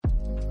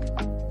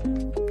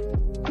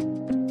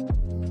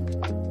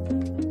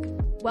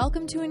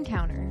Welcome to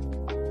Encounter.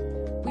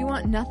 We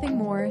want nothing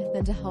more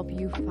than to help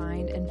you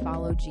find and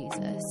follow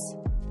Jesus.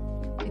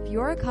 If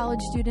you're a college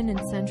student in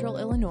Central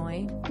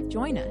Illinois,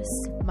 join us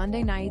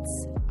Monday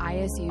nights,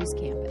 ISU's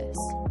campus.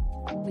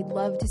 We'd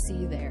love to see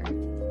you there.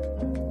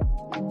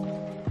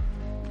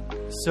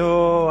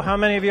 So, how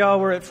many of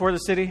y'all were at For the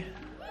City?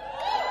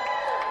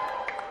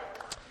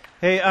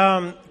 Hey,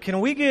 can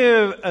we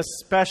give a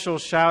special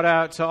shout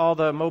out to all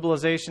the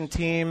mobilization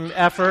team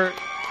effort?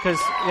 Because,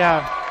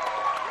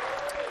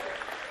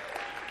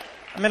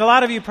 I mean, a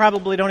lot of you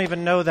probably don't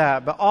even know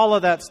that, but all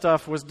of that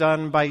stuff was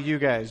done by you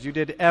guys. You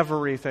did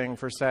everything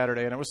for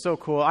Saturday, and it was so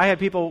cool. I had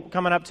people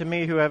coming up to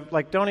me who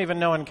don't even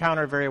know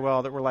Encounter very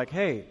well that were like,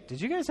 hey, did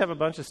you guys have a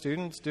bunch of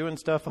students doing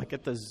stuff like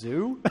at the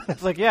zoo?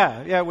 It's like,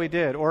 yeah, we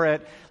did. Or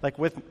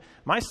with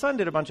my son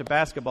did a bunch of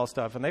basketball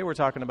stuff, and they were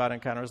talking about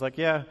Encounter. I was like,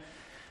 yeah.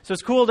 So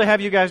it's cool to have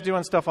you guys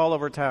doing stuff all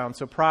over town.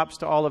 So props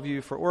to all of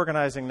you for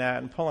organizing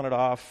that and pulling it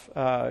off.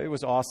 It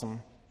was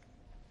awesome.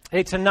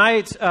 Hey,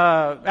 tonight,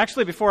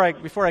 actually, before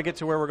I get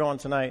to where we're going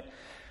tonight,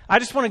 I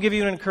just want to give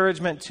you an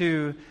encouragement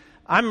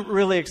I'm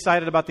really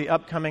excited about the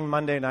upcoming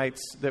Monday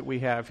nights that we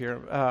have here.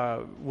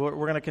 We're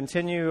going to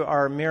continue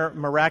our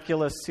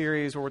miraculous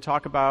series where we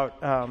talk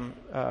about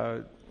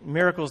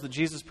miracles that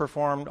Jesus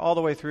performed all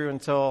the way through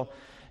until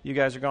you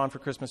guys are gone for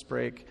Christmas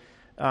break,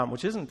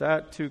 which isn't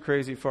that too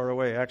crazy far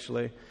away,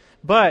 actually.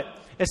 But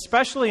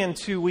especially in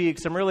 2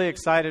 weeks, I'm really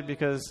excited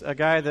because a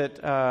guy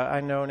that I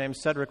know named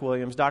Cedric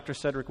Williams, Dr.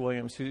 Cedric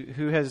Williams,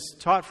 who has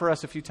taught for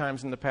us a few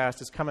times in the past,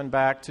 is coming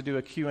back to do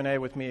a Q&A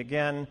with me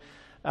again.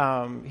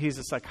 He's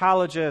a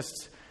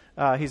psychologist.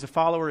 He's a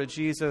follower of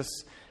Jesus.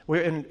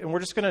 We're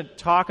just going to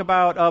talk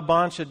about a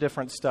bunch of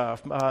different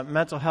stuff,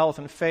 mental health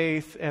and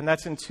faith, and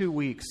that's in 2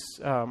 weeks,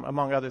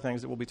 among other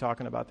things that we'll be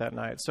talking about that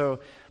night. So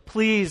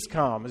please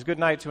come. It's a good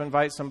night to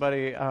invite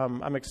somebody.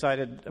 I'm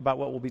excited about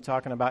what we'll be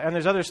talking about. And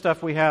there's other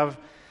stuff we have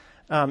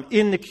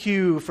in the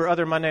queue for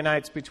other Monday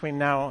nights between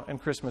now and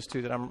Christmas,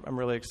 too, that I'm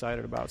really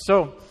excited about.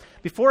 So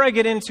before I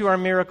get into our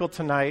miracle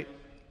tonight,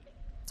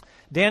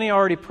 Danny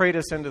already prayed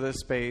us into this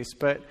space,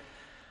 but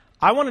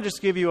I want to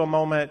just give you a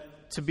moment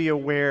to be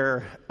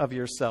aware of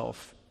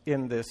yourself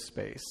in this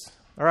space.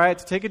 All right,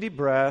 so take a deep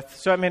breath.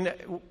 So,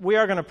 we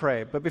are going to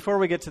pray, but before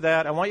we get to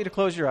that, I want you to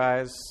close your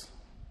eyes.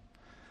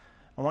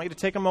 I want you to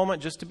take a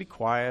moment just to be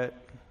quiet.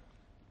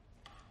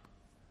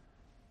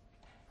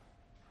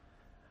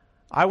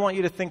 I want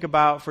you to think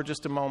about for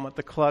just a moment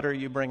the clutter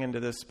you bring into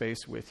this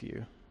space with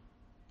you.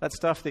 That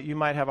stuff that you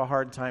might have a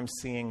hard time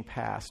seeing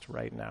past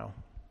right now.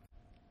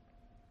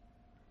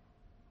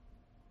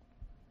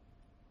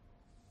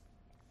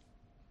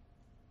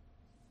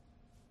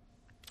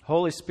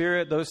 Holy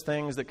Spirit, those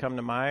things that come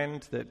to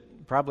mind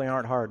that probably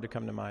aren't hard to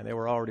come to mind, they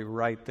were already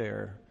right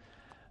there.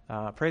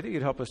 Pray that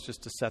you'd help us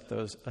just to set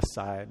those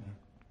aside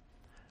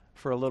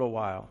for a little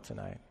while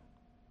tonight.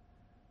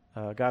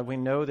 God, we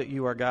know that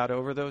you are God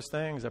over those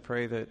things. I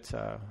pray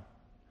that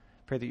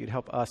you'd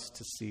help us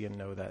to see and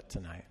know that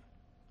tonight.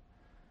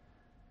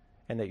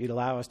 And that you'd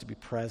allow us to be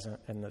present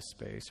in this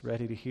space,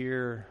 ready to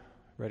hear,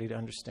 ready to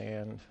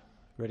understand,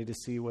 ready to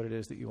see what it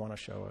is that you want to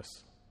show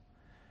us.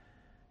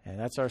 And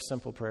that's our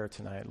simple prayer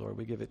tonight, Lord.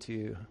 We give it to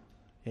you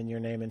in your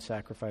name and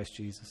sacrifice,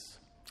 Jesus.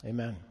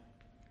 Amen.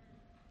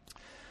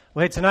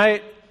 Well, hey,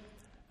 tonight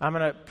I'm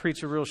going to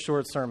preach a real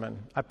short sermon.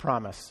 I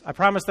promise. I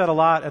promise that a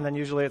lot, and then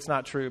usually it's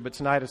not true, but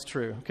tonight it's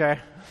true, okay?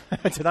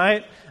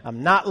 Tonight,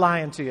 I'm not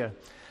lying to you.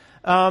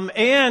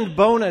 And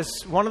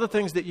bonus, one of the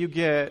things that you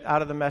get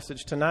out of the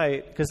message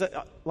tonight, because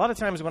a lot of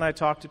times when I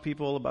talk to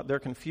people about they're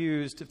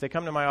confused, if they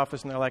come to my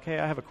office and they're like, hey,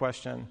 I have a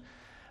question,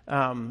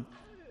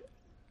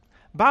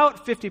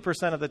 about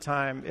 50% of the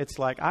time, it's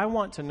like, I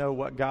want to know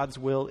what God's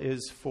will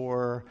is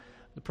for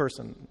the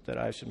person that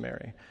I should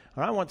marry.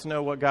 Or I want to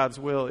know what God's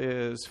will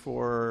is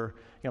for,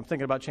 I'm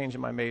thinking about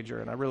changing my major,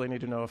 and I really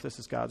need to know if this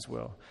is God's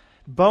will.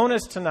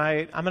 Bonus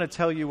tonight, I'm going to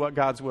tell you what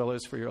God's will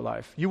is for your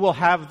life. You will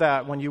have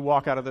that when you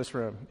walk out of this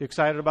room. You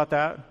excited about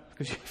that?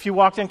 Because if you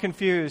walked in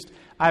confused,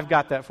 I've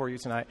got that for you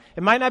tonight.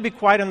 It might not be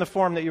quite in the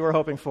form that you were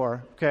hoping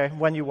for, okay,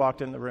 when you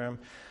walked in the room.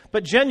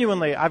 But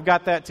genuinely, I've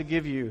got that to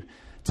give you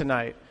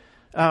tonight.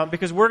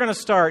 Because we're going to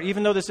start,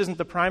 even though this isn't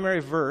the primary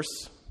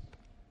verse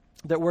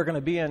that we're going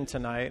to be in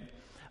tonight,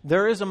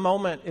 there is a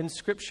moment in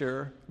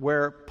Scripture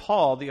where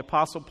Paul, the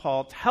Apostle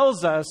Paul,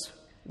 tells us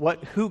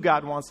who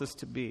God wants us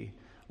to be,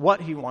 what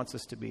he wants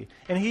us to be.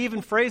 And he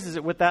even phrases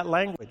it with that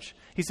language.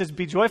 He says,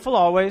 be joyful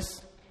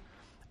always,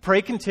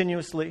 pray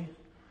continually,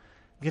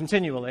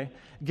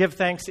 give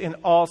thanks in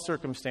all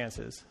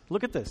circumstances.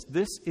 Look at this.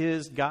 This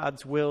is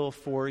God's will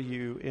for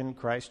you in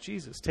Christ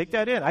Jesus. Take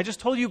that in. I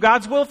just told you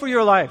God's will for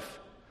your life.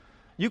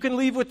 You can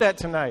leave with that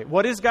tonight.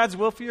 What is God's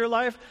will for your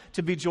life?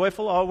 To be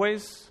joyful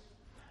always,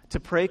 to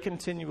pray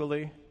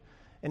continually,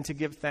 and to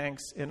give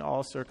thanks in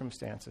all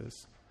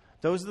circumstances.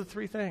 Those are the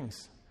three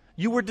things.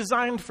 You were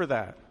designed for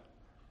that.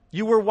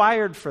 You were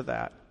wired for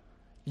that.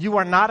 You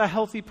are not a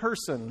healthy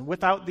person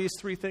without these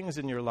three things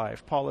in your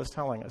life, Paul is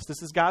telling us.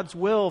 This is God's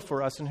will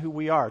for us and who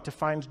we are, to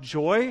find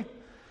joy,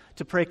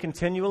 to pray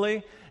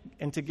continually,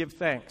 and to give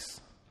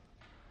thanks.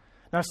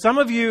 Now, some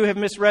of you have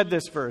misread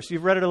this verse.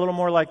 You've read it a little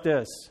more like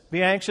this.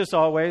 Be anxious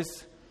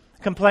always,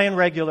 complain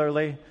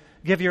regularly,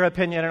 give your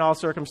opinion in all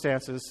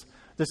circumstances.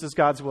 This is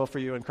God's will for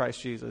you in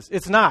Christ Jesus.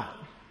 It's not.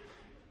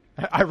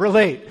 I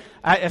relate.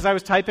 As I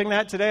was typing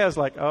that today, I was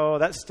like, oh,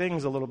 that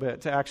stings a little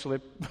bit to actually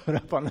put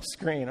up on the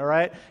screen, all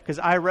right? Because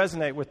I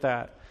resonate with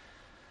that.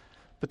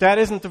 But that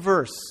isn't the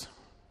verse.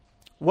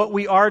 What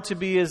we are to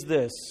be is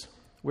this.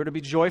 We're to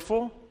be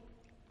joyful,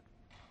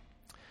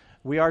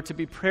 we are to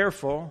be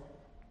prayerful,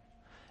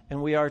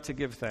 and we are to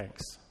give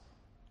thanks.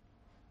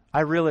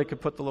 I really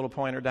could put the little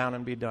pointer down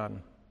and be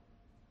done.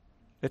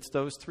 It's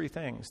those three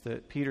things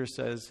that Peter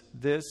says,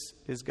 this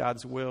is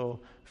God's will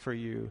for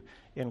you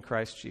in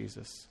Christ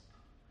Jesus.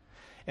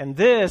 And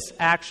this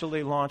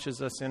actually launches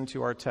us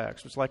into our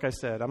text, which, like I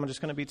said, I'm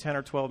just going to be 10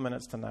 or 12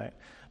 minutes tonight.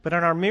 But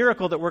in our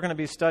miracle that we're going to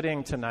be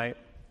studying tonight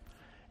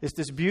is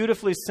this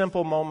beautifully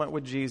simple moment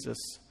with Jesus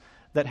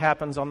that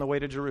happens on the way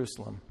to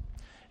Jerusalem.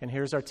 And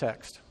here's our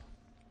text.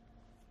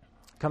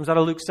 It comes out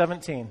of Luke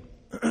 17.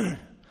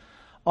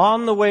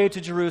 On the way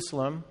to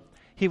Jerusalem,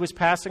 he was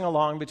passing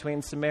along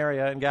between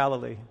Samaria and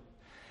Galilee.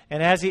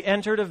 And as he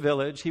entered a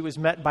village, he was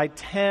met by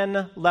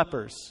 10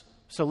 lepers.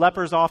 So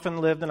lepers often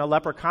lived in a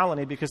leper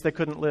colony because they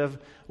couldn't live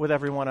with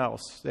everyone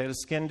else. They had a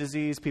skin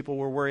disease. People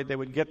were worried they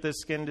would get this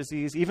skin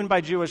disease. Even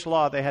by Jewish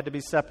law, they had to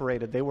be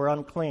separated. They were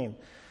unclean.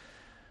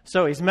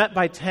 So he's met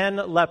by 10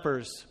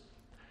 lepers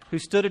who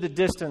stood at a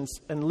distance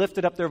and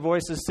lifted up their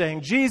voices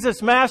saying,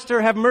 Jesus,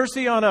 Master, have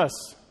mercy on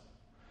us.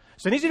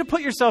 So I need you to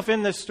put yourself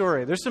in this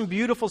story. There's some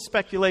beautiful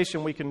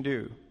speculation we can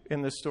do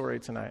in this story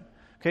tonight.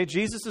 Okay,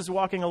 Jesus is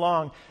walking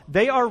along.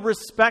 They are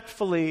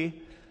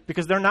respectfully,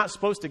 because they're not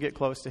supposed to get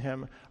close to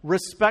him,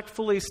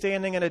 respectfully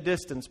standing at a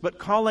distance, but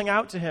calling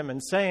out to him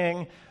and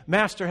saying,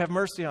 Master, have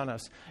mercy on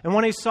us. And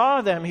when he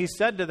saw them, he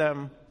said to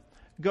them,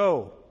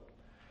 go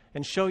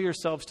and show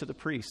yourselves to the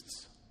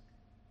priests.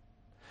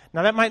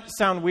 Now, that might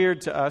sound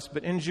weird to us,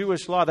 but in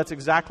Jewish law, that's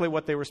exactly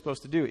what they were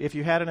supposed to do. If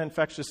you had an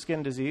infectious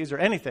skin disease or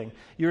anything,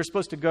 you were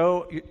supposed to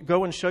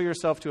go and show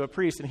yourself to a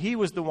priest, and he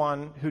was the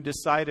one who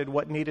decided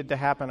what needed to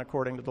happen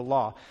according to the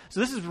law.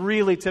 So this is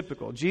really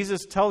typical.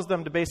 Jesus tells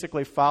them to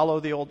basically follow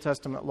the Old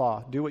Testament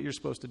law. Do what you're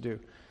supposed to do.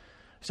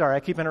 Sorry, I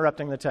keep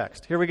interrupting the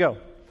text. Here we go.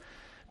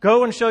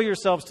 Go and show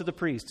yourselves to the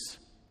priests.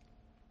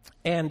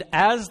 And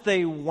as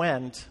they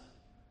went,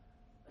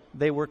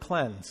 they were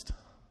cleansed.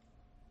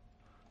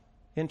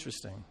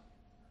 Interesting.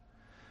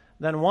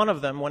 Then one of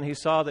them, when he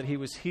saw that he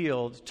was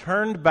healed,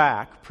 turned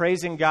back,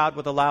 praising God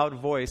with a loud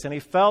voice, and he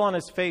fell on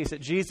his face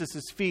at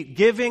Jesus' feet,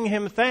 giving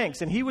him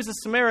thanks. And he was a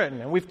Samaritan.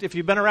 And if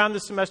you've been around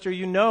this semester,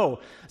 you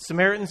know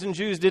Samaritans and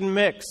Jews didn't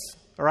mix.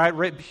 All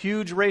right,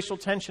 huge racial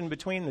tension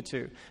between the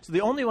two. So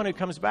the only one who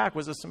comes back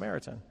was a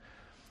Samaritan.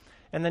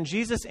 And then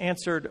Jesus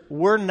answered,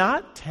 were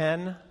not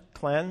 10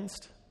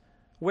 cleansed?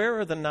 Where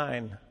are the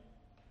 9?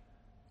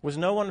 Was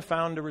no one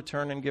found to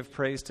return and give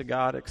praise to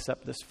God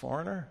except this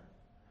foreigner?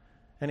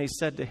 And he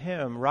said to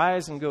him,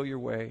 rise and go your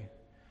way.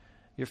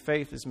 Your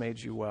faith has made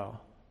you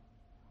well.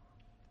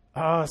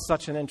 Oh,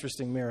 such an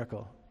interesting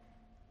miracle.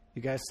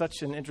 You guys,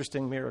 such an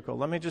interesting miracle.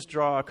 Let me just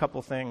draw a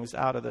couple things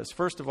out of this.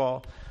 First of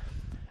all,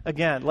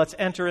 again, let's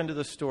enter into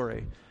the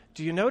story.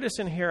 Do you notice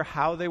in here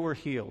how they were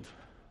healed?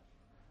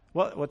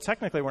 Well,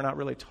 technically, we're not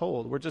really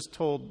told. We're just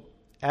told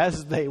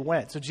as they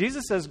went. So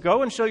Jesus says,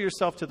 go and show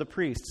yourself to the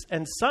priests.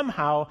 And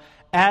somehow,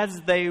 as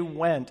they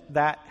went,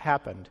 that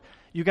happened.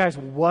 You guys,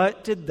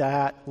 what did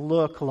that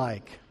look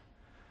like?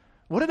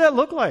 What did that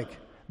look like?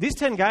 These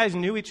 10 guys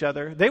knew each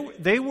other.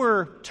 They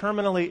were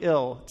terminally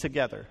ill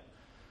together.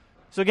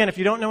 So again, if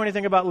you don't know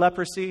anything about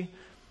leprosy,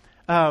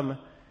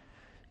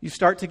 you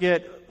start to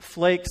get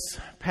flakes,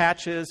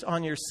 patches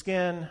on your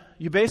skin.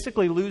 You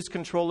basically lose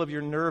control of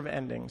your nerve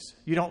endings.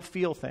 You don't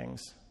feel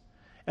things.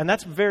 And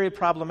that's very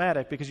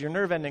problematic because your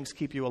nerve endings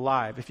keep you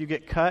alive. If you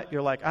get cut,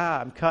 you're like,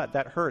 I'm cut,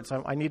 that hurts.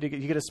 I need to get,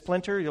 you get a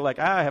splinter, you're like,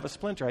 I have a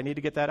splinter, I need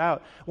to get that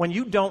out. When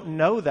you don't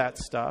know that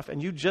stuff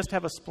and you just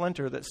have a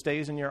splinter that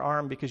stays in your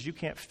arm because you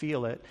can't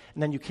feel it,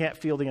 and then you can't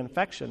feel the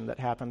infection that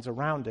happens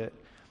around it,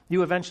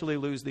 you eventually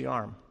lose the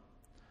arm.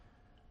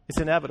 It's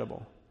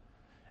inevitable.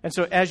 And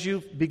so as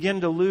you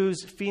begin to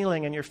lose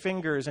feeling in your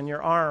fingers and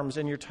your arms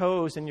and your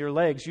toes and your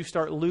legs, you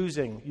start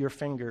losing your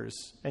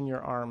fingers and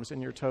your arms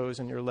and your toes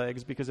and your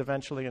legs because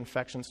eventually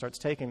infection starts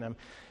taking them.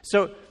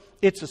 So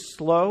it's a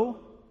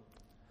slow,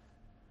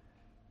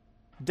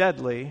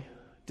 deadly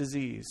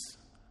disease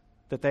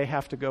that they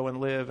have to go and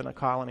live in a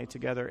colony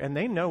together. And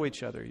they know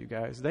each other, you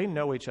guys. They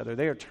know each other.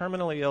 They are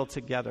terminally ill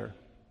together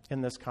in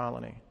this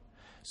colony.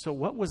 So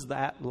what was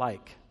that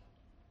like?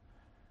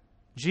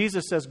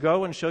 Jesus says,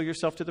 go and show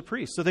yourself to the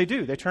priest. So they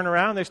do. They turn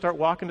around, they start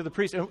walking to the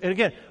priest. And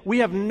again, we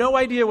have no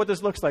idea what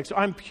this looks like, so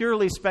I'm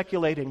purely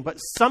speculating. But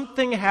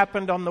something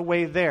happened on the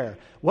way there.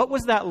 What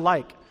was that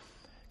like?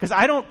 Because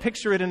I don't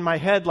picture it in my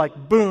head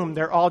like, boom,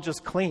 they're all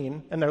just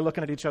clean, and they're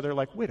looking at each other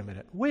like, wait a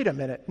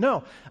minute.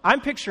 No,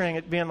 I'm picturing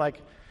it being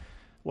like,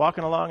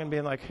 walking along and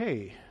being like,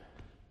 hey,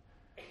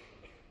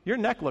 your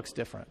neck looks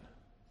different.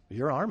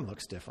 Your arm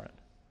looks different.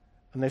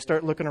 And they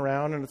start looking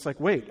around, and it's like,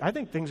 wait, I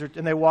think things are...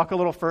 And they walk a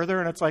little further,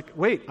 and it's like,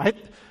 wait,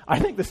 I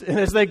think this... And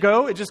as they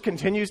go, it just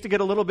continues to get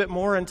a little bit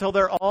more until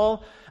they're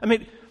all... I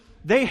mean,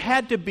 they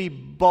had to be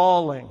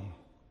bawling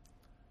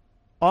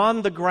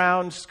on the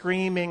ground,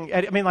 screaming,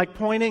 like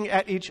pointing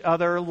at each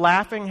other,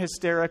 laughing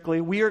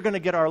hysterically. We are going to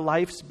get our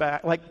lives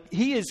back. Like,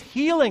 he is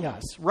healing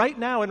us right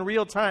now in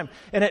real time.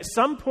 And at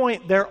some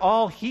point, they're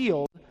all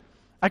healed.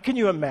 Can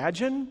you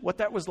imagine what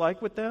that was like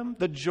with them?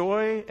 The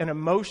joy and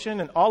emotion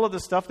and all of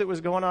the stuff that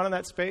was going on in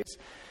that space.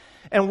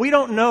 And we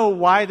don't know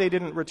why they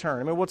didn't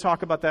return. I mean, we'll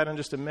talk about that in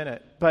just a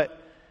minute. But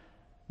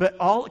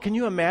can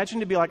you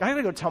imagine to be like, I got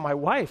to go tell my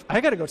wife. I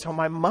got to go tell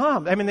my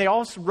mom. I mean, they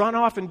all run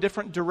off in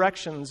different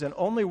directions, and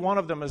only one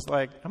of them is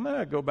like, I'm going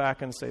to go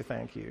back and say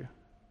thank you.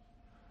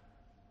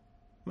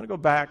 I'm going to go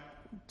back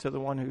to the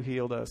one who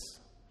healed us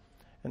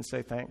and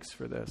say thanks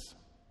for this.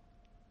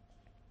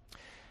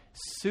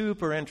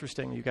 Super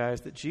interesting, you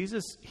guys, that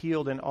Jesus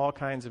healed in all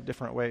kinds of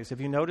different ways. Have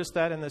you noticed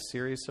that in this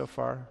series so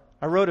far?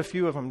 I wrote a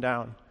few of them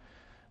down.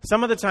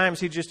 Some of the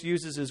times he just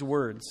uses his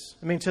words.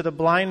 I mean, to the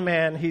blind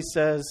man, he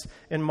says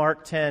in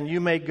Mark 10,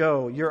 you may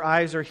go, your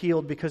eyes are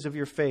healed because of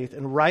your faith.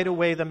 And right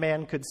away the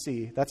man could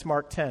see. That's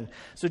Mark 10.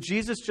 So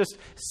Jesus just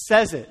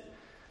says it.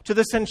 To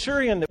the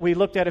centurion that we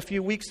looked at a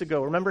few weeks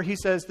ago, remember he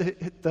says,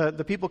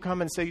 the people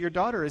come and say, your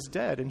daughter is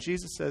dead. And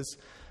Jesus says,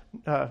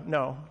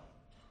 no,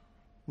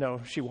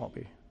 she won't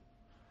be.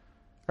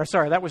 Or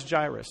sorry, that was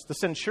Jairus. The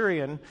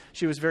centurion,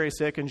 she was very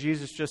sick, and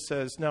Jesus just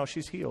says, no,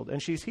 she's healed,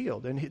 and she's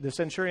healed. And the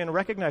centurion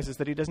recognizes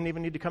that he doesn't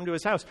even need to come to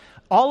his house.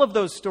 All of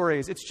those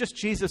stories, it's just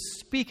Jesus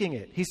speaking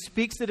it. He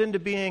speaks it into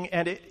being,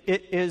 and it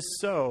is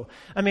so.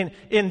 I mean,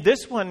 in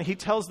this one, he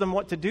tells them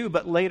what to do,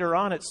 but later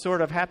on, it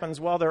sort of happens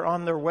while they're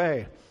on their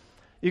way.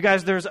 You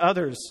guys, there's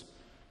others.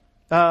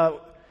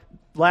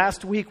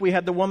 Last week, we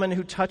had the woman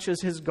who touches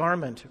his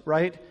garment,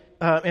 right?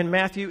 In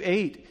Matthew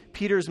 8,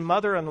 Peter's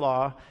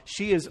mother-in-law,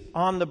 she is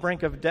on the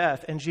brink of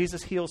death, and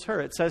Jesus heals her.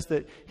 It says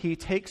that he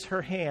takes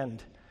her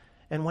hand,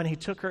 and when he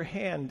took her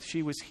hand,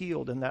 she was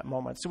healed in that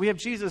moment. So we have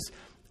Jesus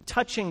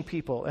touching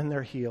people, and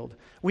they're healed.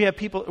 We have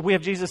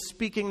Jesus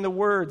speaking the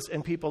words,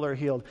 and people are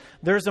healed.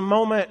 There's a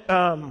moment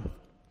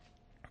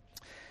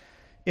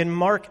in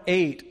Mark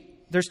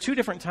 8, there's two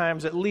different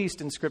times, at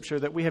least in Scripture,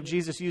 that we have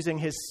Jesus using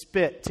his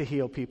spit to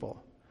heal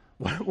people.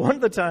 One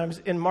of the times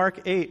in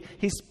Mark 8,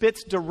 he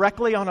spits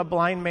directly on a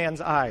blind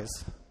man's eyes.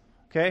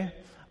 Okay?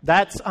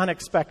 That's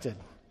unexpected.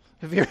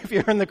 If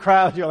you're in the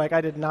crowd, you're like,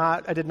 I did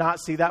not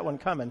see that one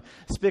coming.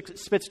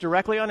 Spits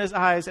directly on his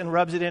eyes and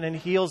rubs it in and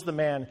heals the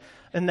man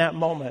in that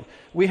moment.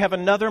 We have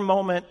another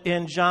moment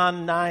in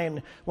John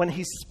 9 when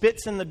he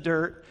spits in the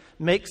dirt,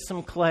 makes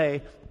some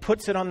clay,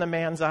 puts it on the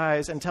man's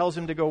eyes, and tells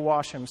him to go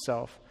wash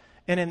himself.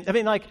 And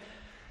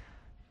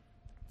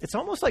it's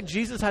almost like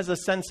Jesus has a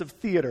sense of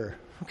theater,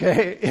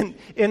 okay?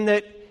 In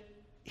that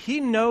he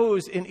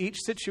knows in each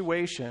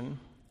situation,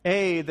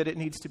 A, that it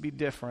needs to be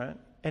different,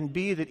 and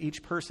B, that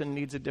each person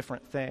needs a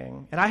different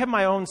thing. And I have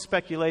my own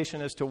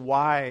speculation as to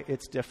why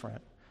it's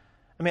different.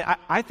 I mean,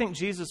 I think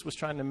Jesus was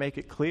trying to make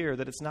it clear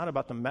that it's not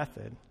about the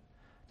method.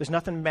 There's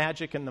nothing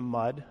magic in the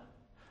mud.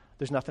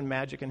 There's nothing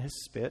magic in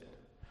his spit.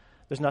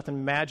 There's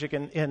nothing magic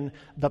in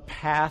the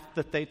path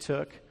that they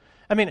took.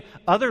 I mean,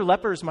 other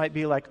lepers might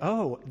be like,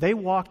 oh, they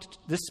walked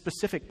this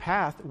specific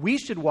path. We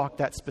should walk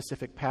that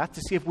specific path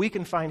to see if we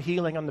can find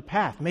healing on the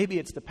path. Maybe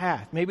it's the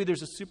path. Maybe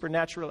there's a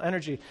supernatural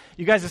energy.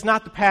 You guys, it's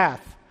not the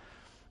path,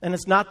 and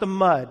it's not the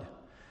mud.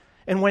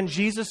 And when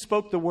Jesus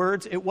spoke the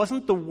words, it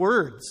wasn't the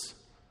words.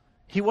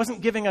 He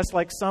wasn't giving us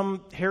like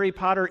some Harry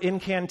Potter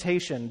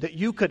incantation that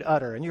you could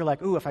utter. And you're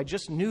like, ooh, if I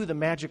just knew the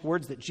magic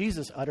words that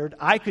Jesus uttered,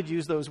 I could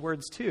use those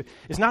words too.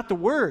 It's not the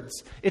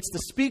words. It's the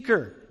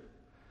speaker.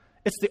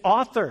 It's the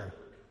author.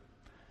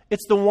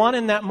 It's the one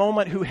in that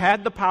moment who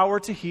had the power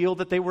to heal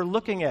that they were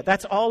looking at.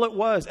 That's all it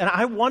was. And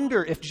I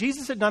wonder if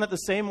Jesus had done it the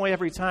same way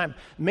every time,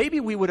 maybe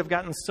we would have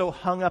gotten so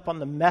hung up on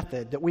the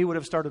method that we would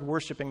have started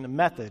worshiping the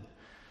method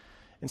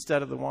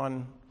instead of the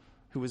one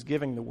who was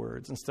giving the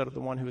words, instead of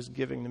the one who was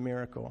giving the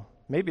miracle.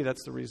 Maybe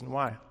that's the reason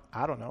why.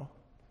 I don't know.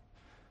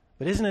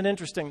 But isn't it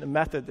interesting, the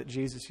method that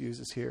Jesus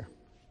uses here?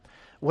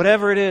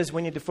 Whatever it is,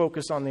 we need to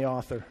focus on the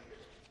author.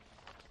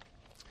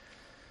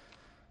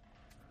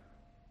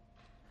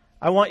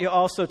 I want you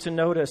also to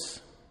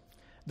notice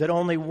that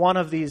only one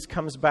of these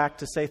comes back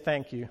to say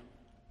thank you.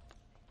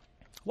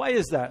 Why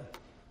is that?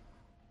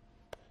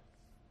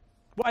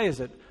 Why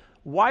is it?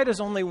 Why does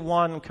only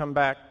one come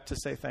back to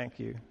say thank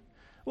you?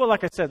 Well,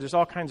 like I said, there's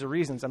all kinds of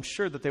reasons. I'm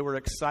sure that they were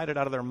excited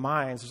out of their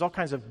minds. There's all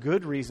kinds of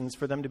good reasons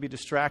for them to be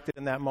distracted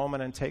in that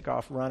moment and take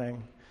off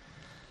running.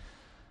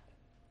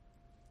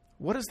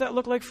 What does that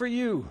look like for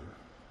you?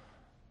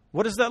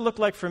 What does that look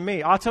like for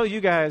me? I'll tell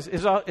you guys,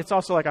 it's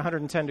also like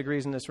 110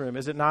 degrees in this room.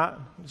 Is it not?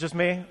 Just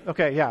me?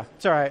 Okay, yeah,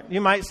 it's all right. You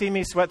might see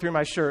me sweat through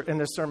my shirt in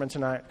this sermon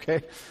tonight,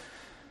 okay?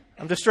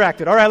 I'm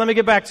distracted. All right, let me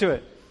get back to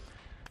it.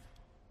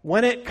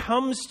 When it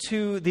comes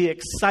to the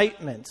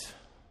excitement,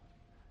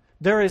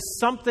 there is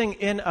something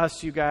in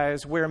us, you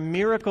guys, where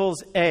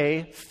miracles,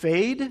 A,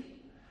 fade,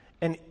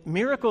 And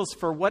miracles,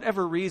 for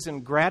whatever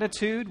reason,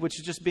 gratitude, which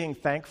is just being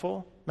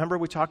thankful. Remember,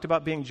 we talked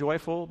about being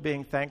joyful,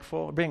 being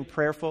thankful, being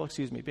prayerful,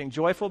 being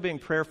joyful, being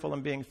prayerful,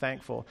 and being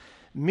thankful.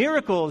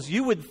 Miracles,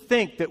 you would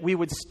think that we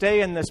would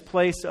stay in this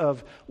place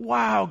of,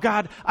 wow,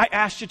 God, I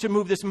asked you to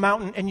move this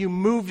mountain, and you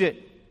moved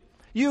it.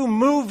 You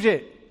moved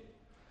it.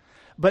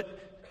 But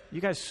you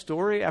guys,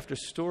 story after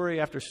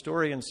story after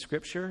story in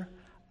Scripture,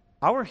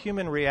 our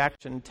human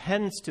reaction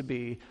tends to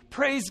be,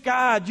 praise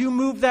God, you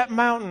moved that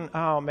mountain.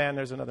 Oh, man,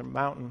 there's another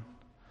mountain.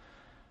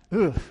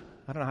 Ugh,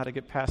 I don't know how to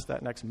get past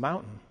that next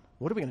mountain.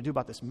 What are we going to do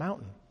about this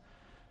mountain?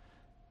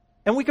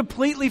 And we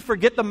completely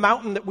forget the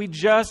mountain that we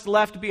just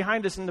left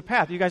behind us in the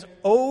path. You guys,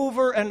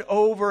 over and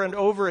over and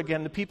over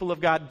again, the people of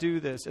God do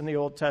this in the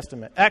Old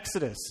Testament.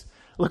 Exodus.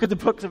 Look at the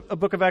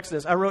book of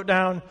Exodus. I wrote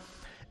down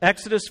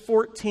Exodus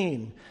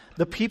 14.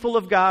 The people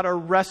of God are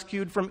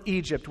rescued from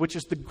Egypt, which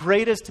is the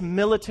greatest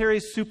military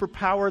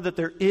superpower that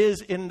there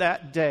is in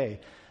that day.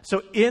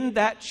 So in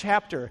that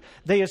chapter,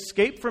 they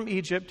escape from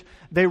Egypt.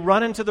 They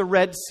run into the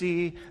Red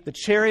Sea. The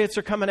chariots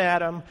are coming at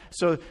them.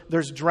 So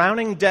there's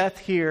drowning death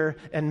here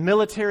and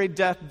military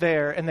death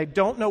there, and they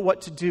don't know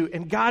what to do.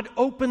 And God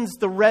opens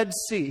the Red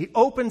Sea. He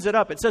opens it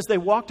up. It says they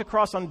walked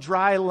across on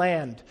dry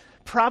land.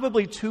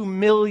 Probably 2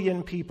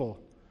 million people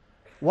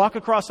walk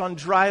across on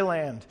dry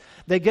land.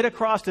 They get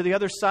across to the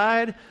other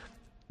side.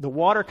 The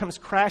water comes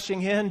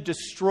crashing in,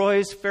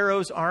 destroys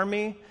Pharaoh's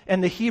army,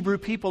 and the Hebrew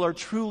people are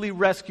truly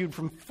rescued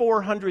from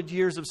 400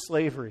 years of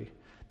slavery.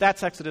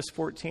 That's Exodus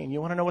 14.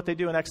 You want to know what they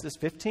do in Exodus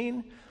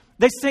 15?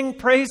 They sing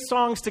praise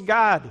songs to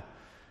God.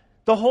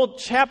 The whole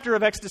chapter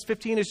of Exodus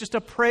 15 is just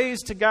a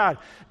praise to God.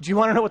 Do you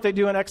want to know what they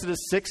do in Exodus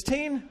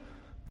 16?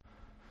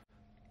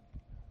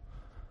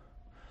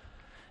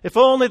 If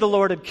only the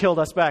Lord had killed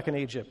us back in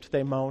Egypt,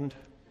 they moaned.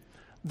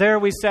 There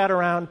we sat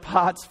around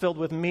pots filled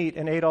with meat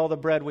and ate all the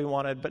bread we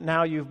wanted, but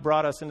now you've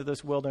brought us into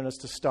this wilderness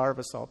to starve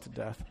us all to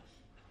death.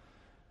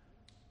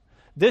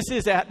 This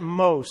is at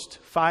most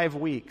 5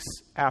 weeks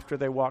after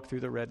they walk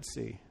through the Red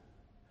Sea.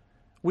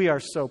 We are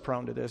so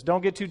prone to this.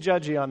 Don't get too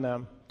judgy on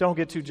them. Don't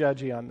get too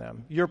judgy on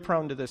them. You're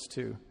prone to this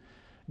too.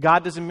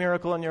 God does a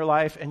miracle in your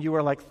life, and you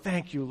are like,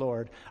 thank you,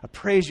 Lord. I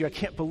praise you. I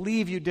can't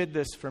believe you did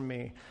this for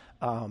me.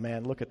 Oh,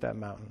 man, look at that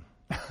mountain.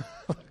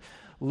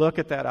 Look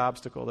at that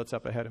obstacle that's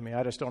up ahead of me.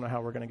 I just don't know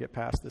how we're going to get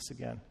past this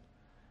again.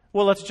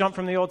 Well, let's jump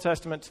from the Old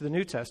Testament to the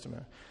New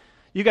Testament.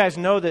 You guys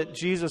know that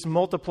Jesus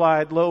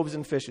multiplied loaves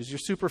and fishes. You're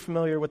super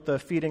familiar with the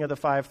feeding of the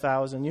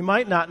 5,000. You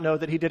might not know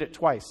that he did it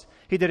twice.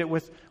 He did it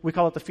with, we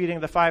call it the feeding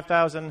of the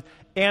 5,000,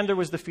 and there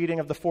was the feeding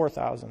of the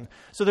 4,000.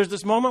 So there's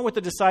this moment with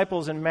the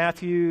disciples in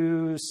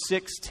Matthew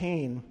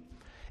 16.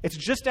 It's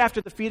just after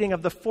the feeding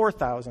of the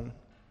 4,000.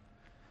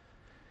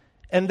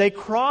 And they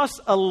cross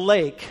a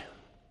lake.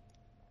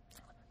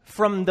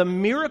 From the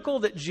miracle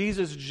that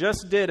Jesus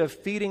just did of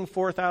feeding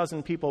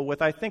 4,000 people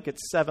with, I think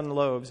it's 7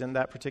 loaves in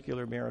that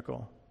particular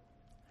miracle.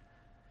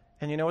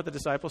 And you know what the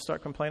disciples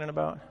start complaining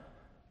about?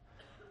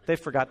 They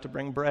forgot to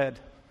bring bread.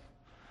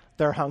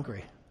 They're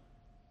hungry.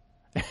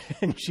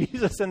 And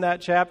Jesus in that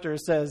chapter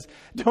says,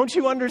 don't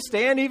you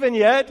understand even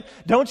yet?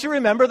 Don't you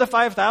remember the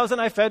 5,000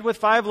 I fed with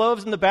 5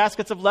 loaves and the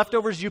baskets of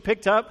leftovers you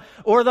picked up?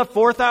 Or the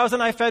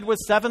 4,000 I fed with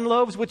 7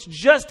 loaves, which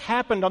just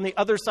happened on the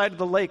other side of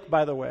the lake,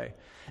 by the way.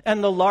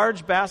 And the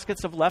large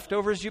baskets of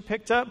leftovers you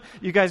picked up?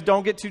 You guys,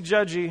 don't get too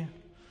judgy.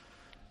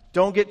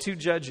 Don't get too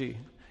judgy,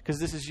 because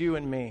this is you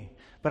and me.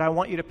 But I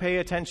want you to pay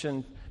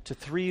attention to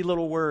 3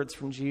 little words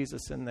from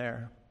Jesus in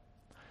there.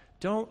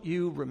 Don't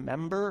you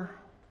remember?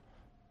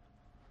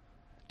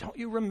 Don't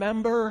you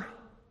remember?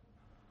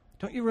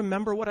 Don't you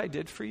remember what I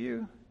did for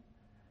you?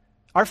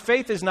 Our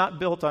faith is not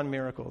built on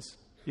miracles,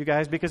 you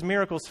guys, because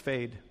miracles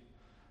fade.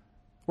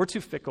 We're too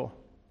fickle.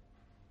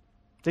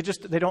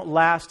 They don't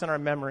last in our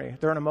memory.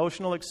 They're an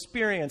emotional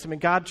experience. I mean,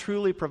 God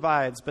truly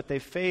provides, but they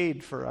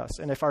fade for us.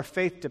 And if our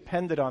faith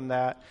depended on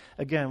that,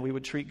 again, we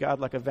would treat God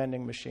like a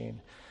vending machine.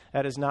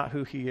 That is not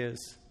who he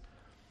is.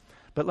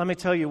 But let me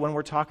tell you, when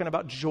we're talking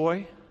about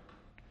joy,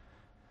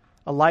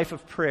 a life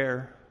of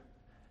prayer,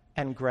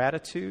 and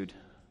gratitude,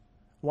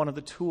 one of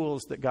the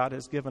tools that God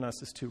has given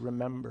us is to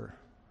remember.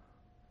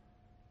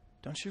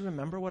 Don't you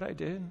remember what I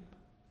did?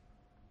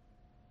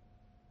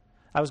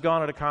 I was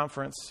gone at a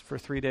conference for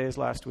 3 days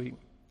last week.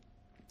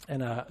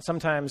 And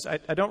sometimes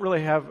I don't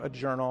really have a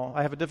journal.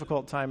 I have a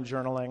difficult time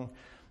journaling.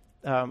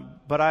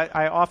 But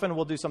I often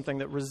will do something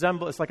that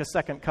resembles, it's like a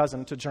second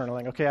cousin to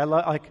journaling. Okay,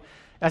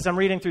 as I'm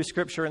reading through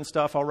scripture and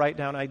stuff, I'll write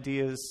down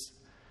ideas,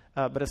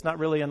 but it's not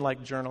really in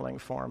like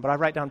journaling form. But I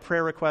write down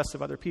prayer requests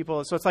of other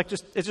people. So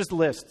it's just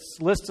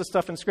lists of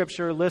stuff in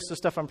scripture, lists of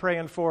stuff I'm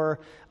praying for,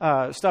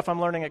 stuff I'm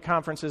learning at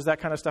conferences,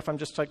 that kind of stuff I'm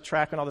just like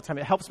tracking all the time.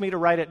 It helps me to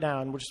write it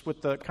down, which is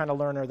with the kind of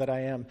learner that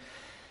I am.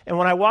 And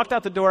when I walked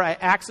out the door, I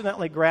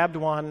accidentally grabbed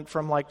one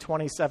from like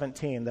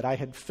 2017 that I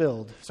had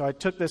filled. So I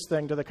took this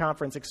thing to the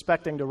conference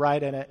expecting to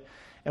write in it.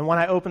 And when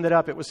I opened it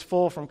up, it was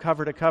full from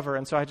cover to cover.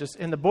 And so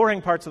in the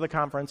boring parts of the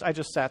conference, I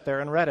just sat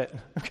there and read it.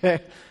 Okay.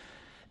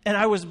 And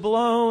I was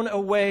blown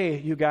away,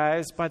 you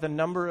guys, by the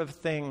number of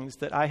things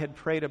that I had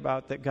prayed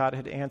about that God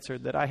had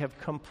answered that I have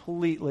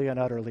completely and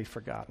utterly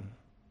forgotten.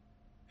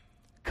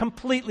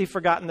 Completely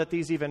forgotten that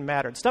these even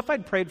mattered. Stuff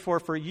I'd prayed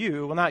for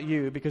you, well, not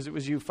you, because it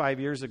was you 5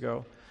 years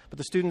ago, but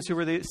the students who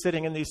were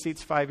sitting in these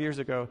seats 5 years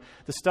ago,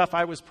 the stuff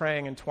I was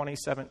praying in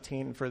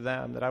 2017 for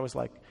them, that I was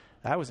like,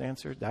 that was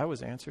answered, that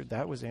was answered,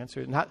 that was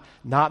answered.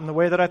 Not in the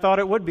way that I thought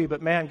it would be,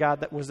 but man,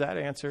 God, was that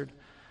answered?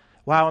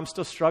 Wow, I'm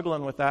still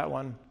struggling with that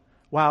one.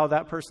 Wow,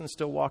 that person's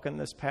still walking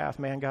this path.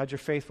 Man, God, you're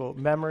faithful.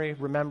 Memory,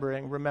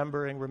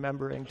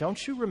 remembering.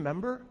 Don't you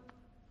remember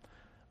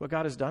what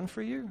God has done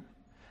for you?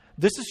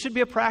 Should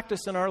be a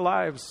practice in our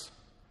lives.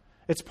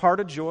 It's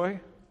part of joy.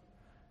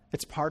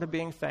 It's part of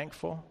being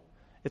thankful.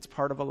 It's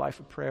part of a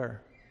life of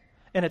prayer.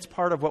 And it's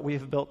part of what we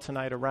have built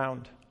tonight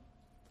around.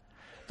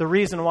 The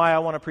reason why I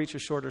want to preach a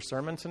shorter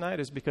sermon tonight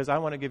is because I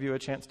want to give you a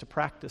chance to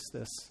practice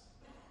this.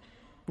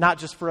 Not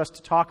just for us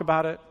to talk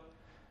about it,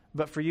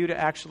 but for you to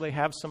actually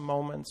have some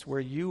moments where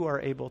you are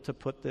able to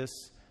put this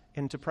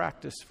into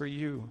practice for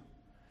you.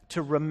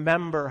 To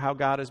remember how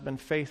God has been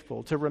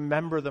faithful, to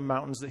remember the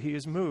mountains that He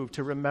has moved,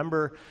 to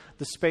remember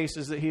the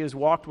spaces that He has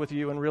walked with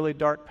you in really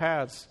dark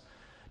paths,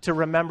 to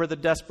remember the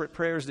desperate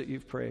prayers that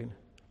you've prayed.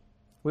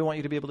 We want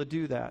you to be able to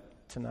do that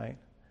tonight.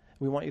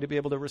 We want you to be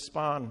able to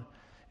respond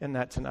in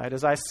that tonight.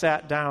 As I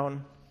sat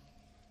down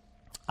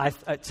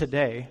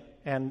today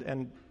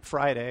and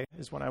Friday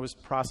is when I was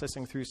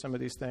processing through some of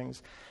these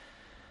things,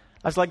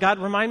 I was like, God,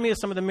 remind me of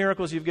some of the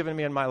miracles you've given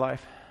me in my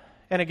life.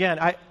 And again,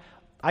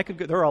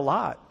 there are a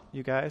lot,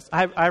 you guys.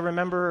 I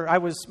remember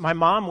my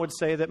mom would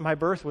say that my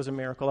birth was a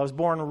miracle. I was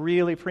born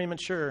really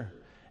premature,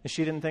 and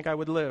she didn't think I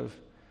would live.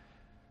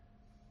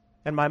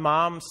 And my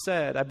mom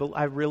said,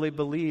 I really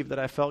believe that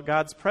I felt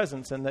God's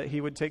presence and that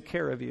He would take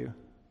care of you.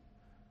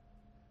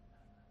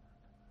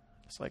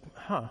 It's like,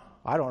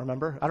 I don't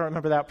remember. I don't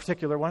remember that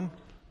particular one,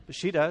 but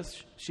she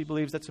does. She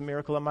believes that's a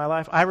miracle in my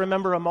life. I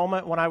remember a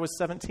moment when I was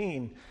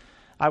 17.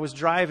 I was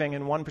driving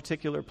in one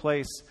particular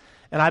place,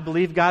 and I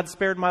believe God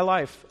spared my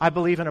life. I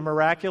believe in a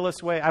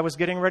miraculous way. I was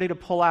getting ready to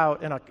pull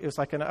out.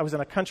 I was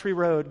in a country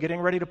road, getting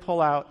ready to pull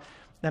out,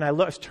 and I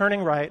was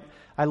turning right.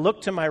 I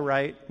looked to my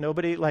right.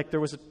 Nobody, there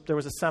was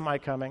a semi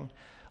coming.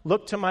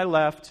 Looked to my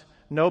left.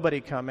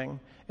 Nobody coming,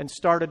 and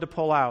started to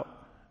pull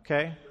out.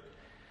 Okay,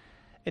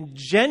 and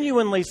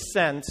genuinely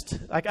sensed.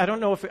 I don't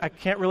know if I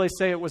can't really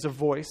say it was a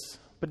voice,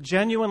 but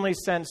genuinely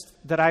sensed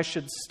that I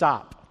should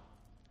stop.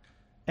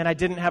 And I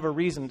didn't have a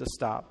reason to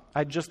stop.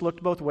 I just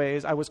looked both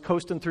ways. I was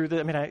coasting through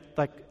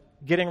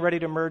getting ready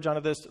to merge onto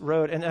this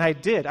road. And I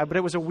did. But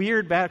it was a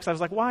weird bad because I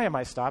was like, why am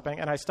I stopping?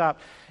 And I stopped.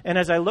 And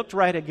as I looked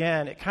right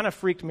again, it kind of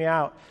freaked me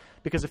out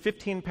because a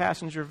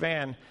 15-passenger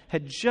van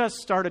had just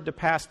started to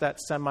pass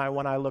that semi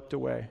when I looked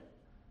away.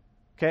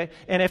 Okay?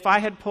 And if I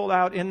had pulled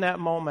out in that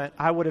moment,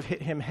 I would have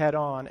hit him head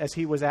on as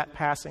he was at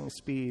passing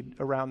speed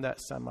around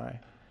that semi.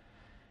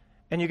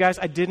 And you guys,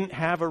 I didn't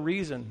have a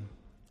reason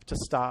to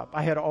stop.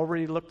 I had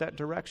already looked that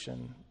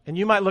direction. And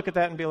you might look at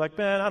that and be like,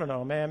 man, I don't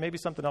know, man, maybe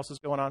something else is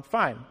going on.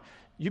 Fine.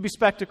 You be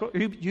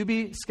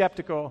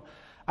skeptical.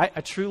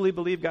 I truly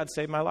believe God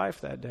saved my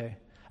life that day.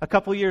 A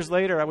couple years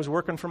later, I was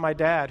working for my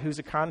dad, who's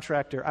a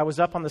contractor. I was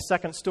up on the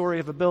second story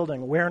of a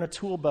building, wearing a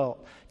tool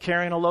belt,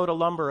 carrying a load of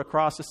lumber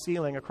across the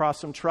ceiling, across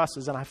some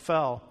trusses, and I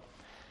fell.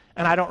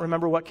 And I don't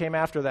remember what came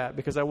after that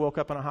because I woke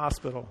up in a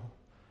hospital.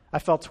 I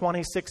fell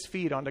 26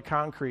 feet onto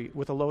concrete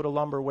with a load of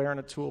lumber, wearing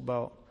a tool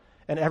belt.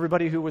 And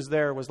everybody who was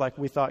there was like,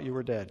 we thought you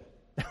were dead.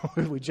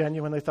 We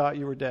genuinely thought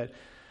you were dead.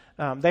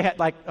 They had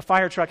a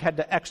fire truck had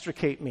to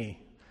extricate me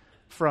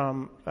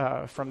from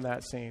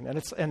that scene.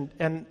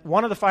 And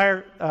one of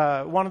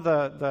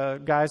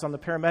the guys on the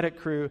paramedic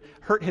crew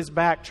hurt his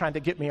back trying to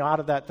get me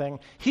out of that thing.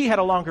 He had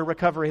a longer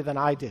recovery than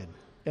I did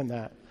in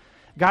that.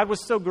 God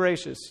was so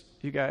gracious,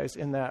 you guys,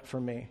 in that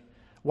for me.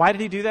 Why did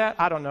He do that?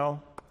 I don't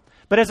know.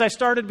 But as I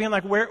started being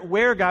like,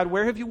 where God,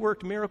 where have you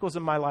worked miracles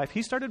in my life?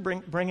 He started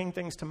bringing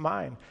things to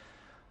mind.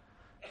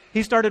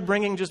 He started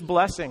bringing just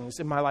blessings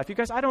in my life. You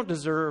guys, I don't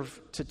deserve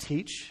to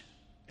teach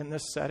in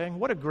this setting.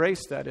 What a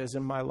grace that is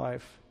in my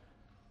life.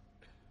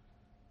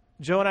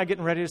 Joe and I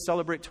getting ready to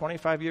celebrate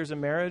 25 years of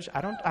marriage.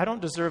 I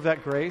don't deserve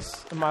that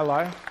grace in my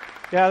life.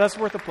 Yeah, that's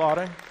worth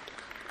applauding.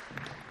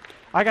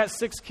 I got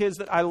 6 kids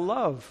that I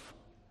love.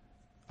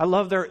 I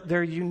love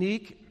their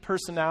unique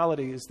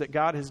personalities that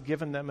God has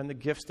given them and the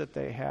gifts that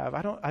they have.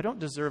 I don't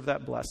deserve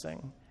that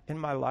blessing in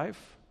my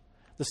life.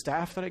 The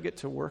staff that I get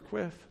to work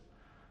with,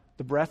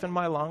 the breath in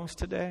my lungs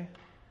today.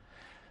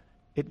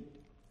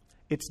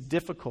 It's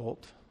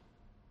difficult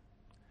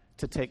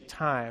to take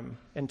time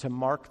and to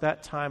mark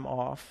that time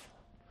off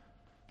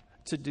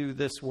to do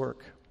this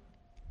work.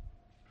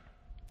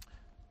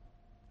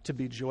 To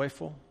be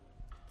joyful,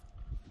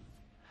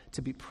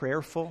 to be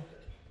prayerful,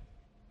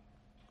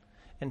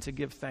 and to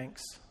give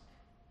thanks.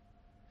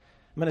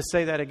 I'm going to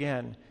say that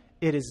again.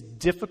 It is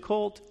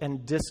difficult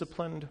and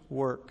disciplined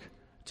work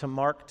to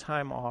mark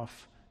time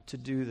off to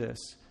do this,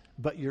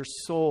 but your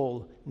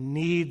soul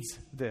needs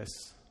this.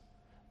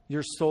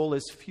 Your soul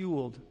is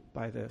fueled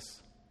by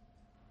this.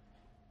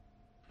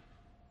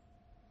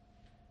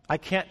 I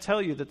can't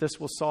tell you that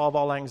this will solve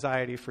all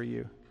anxiety for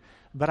you,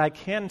 but I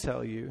can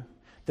tell you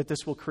that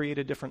this will create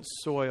a different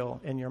soil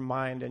in your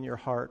mind and your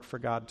heart for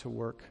God to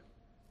work.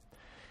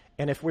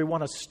 And if we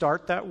want to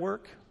start that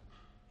work,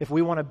 if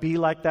we want to be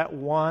like that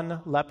one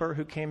leper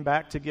who came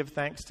back to give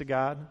thanks to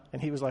God,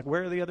 and he was like,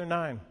 where are the other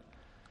 9?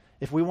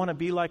 If we want to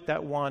be like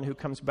that one who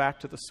comes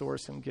back to the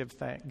source and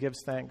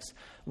gives thanks,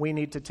 we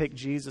need to take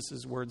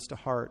Jesus' words to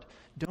heart.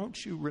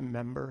 Don't you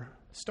remember?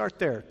 Start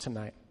there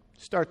tonight.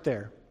 Start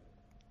there.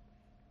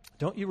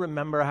 Don't you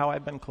remember how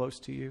I've been close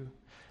to you?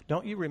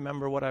 Don't you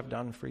remember what I've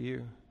done for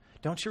you?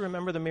 Don't you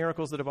remember the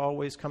miracles that have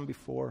always come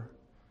before?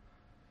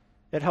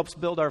 It helps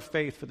build our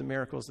faith for the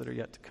miracles that are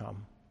yet to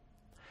come.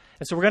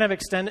 And so we're going to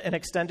have an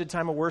extended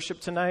time of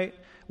worship tonight.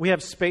 We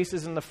have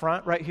spaces in the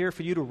front right here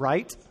for you to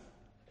write.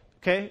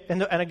 Okay?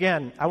 And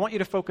again, I want you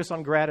to focus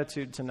on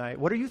gratitude tonight.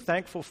 What are you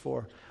thankful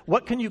for?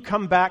 What can you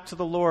come back to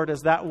the Lord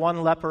as that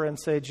one leper and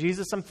say,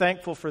 Jesus, I'm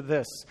thankful for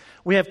this.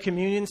 We have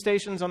communion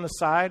stations on the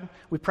side.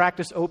 We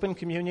practice open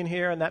communion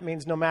here, and that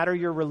means no matter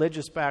your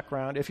religious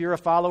background, if you're a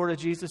follower of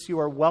Jesus, you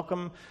are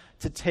welcome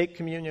to take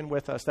communion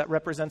with us. That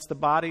represents the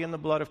body and the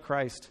blood of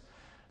Christ.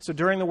 So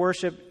during the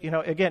worship,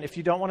 again, if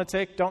you don't want to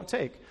take, don't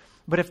take.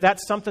 But if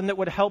that's something that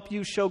would help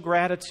you show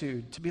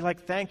gratitude, to be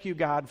like, thank you,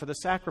 God, for the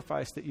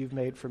sacrifice that you've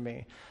made for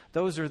me,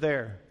 those are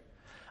there.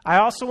 I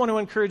also want to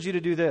encourage you to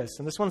do this,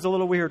 and this one's a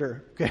little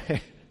weirder,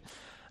 okay?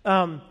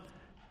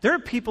 There are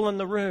people in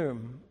the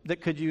room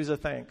that could use a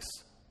thanks.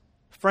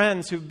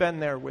 Friends who've been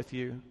there with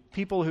you,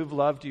 people who've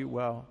loved you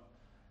well.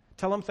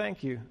 Tell them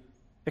thank you.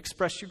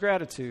 Express your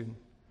gratitude.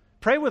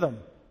 Pray with them.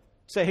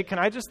 Say, hey, can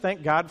I just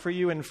thank God for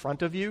you in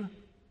front of you?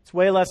 It's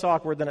way less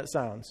awkward than it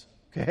sounds,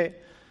 okay?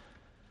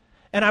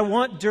 And I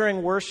want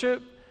during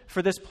worship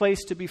for this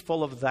place to be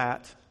full of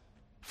that.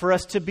 For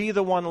us to be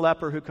the one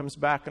leper who comes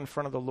back in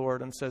front of the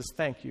Lord and says,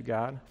 thank you,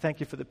 God. Thank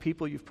you for the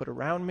people you've put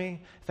around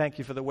me. Thank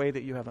you for the way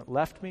that you haven't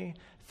left me.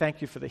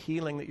 Thank you for the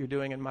healing that you're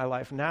doing in my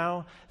life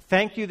now.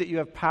 Thank you that you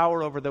have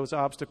power over those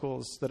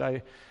obstacles that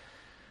I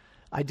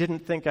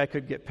didn't think I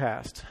could get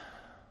past.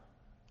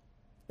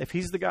 If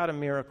he's the God of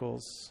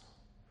miracles,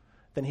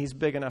 then he's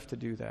big enough to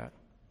do that.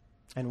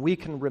 And we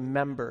can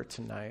remember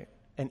tonight.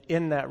 And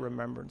in that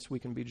remembrance, we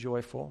can be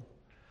joyful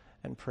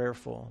and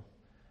prayerful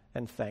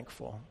and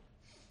thankful.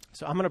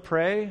 So I'm going to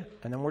pray,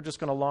 and then we're just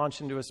going to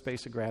launch into a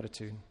space of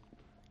gratitude.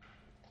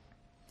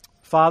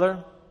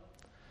 Father,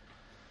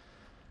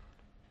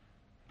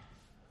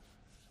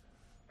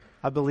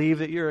 I believe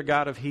that you're a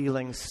God of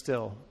healing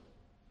still.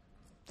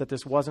 That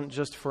this wasn't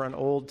just for an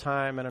old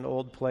time and an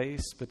old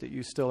place, but that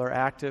you still are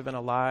active and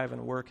alive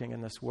and working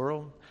in this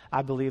world.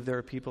 I believe there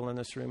are people in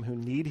this room who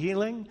need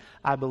healing.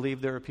 I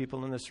believe there are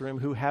people in this room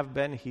who have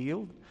been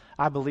healed.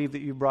 I believe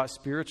that you brought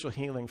spiritual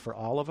healing for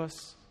all of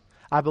us.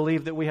 I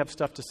believe that we have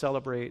stuff to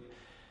celebrate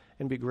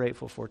and be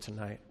grateful for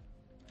tonight.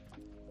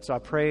 So I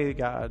pray,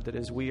 God, that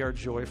as we are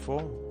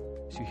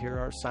joyful, as you hear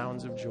our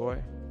sounds of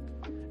joy,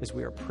 as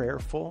we are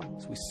prayerful,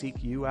 as we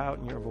seek you out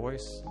in your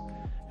voice,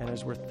 and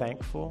as we're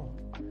thankful,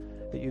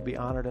 that you'd be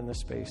honored in this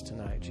space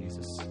tonight,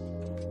 Jesus.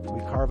 We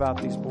carve out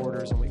these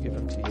borders and we give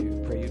them to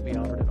you. Pray you'd be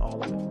honored in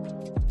all of it.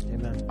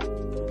 Amen.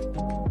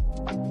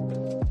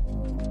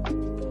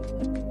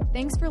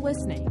 Thanks for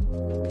listening.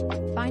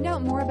 Find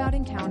out more about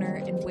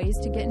Encounter and ways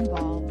to get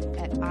involved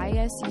at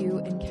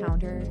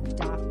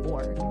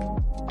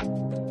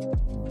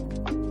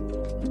isuencounter.org.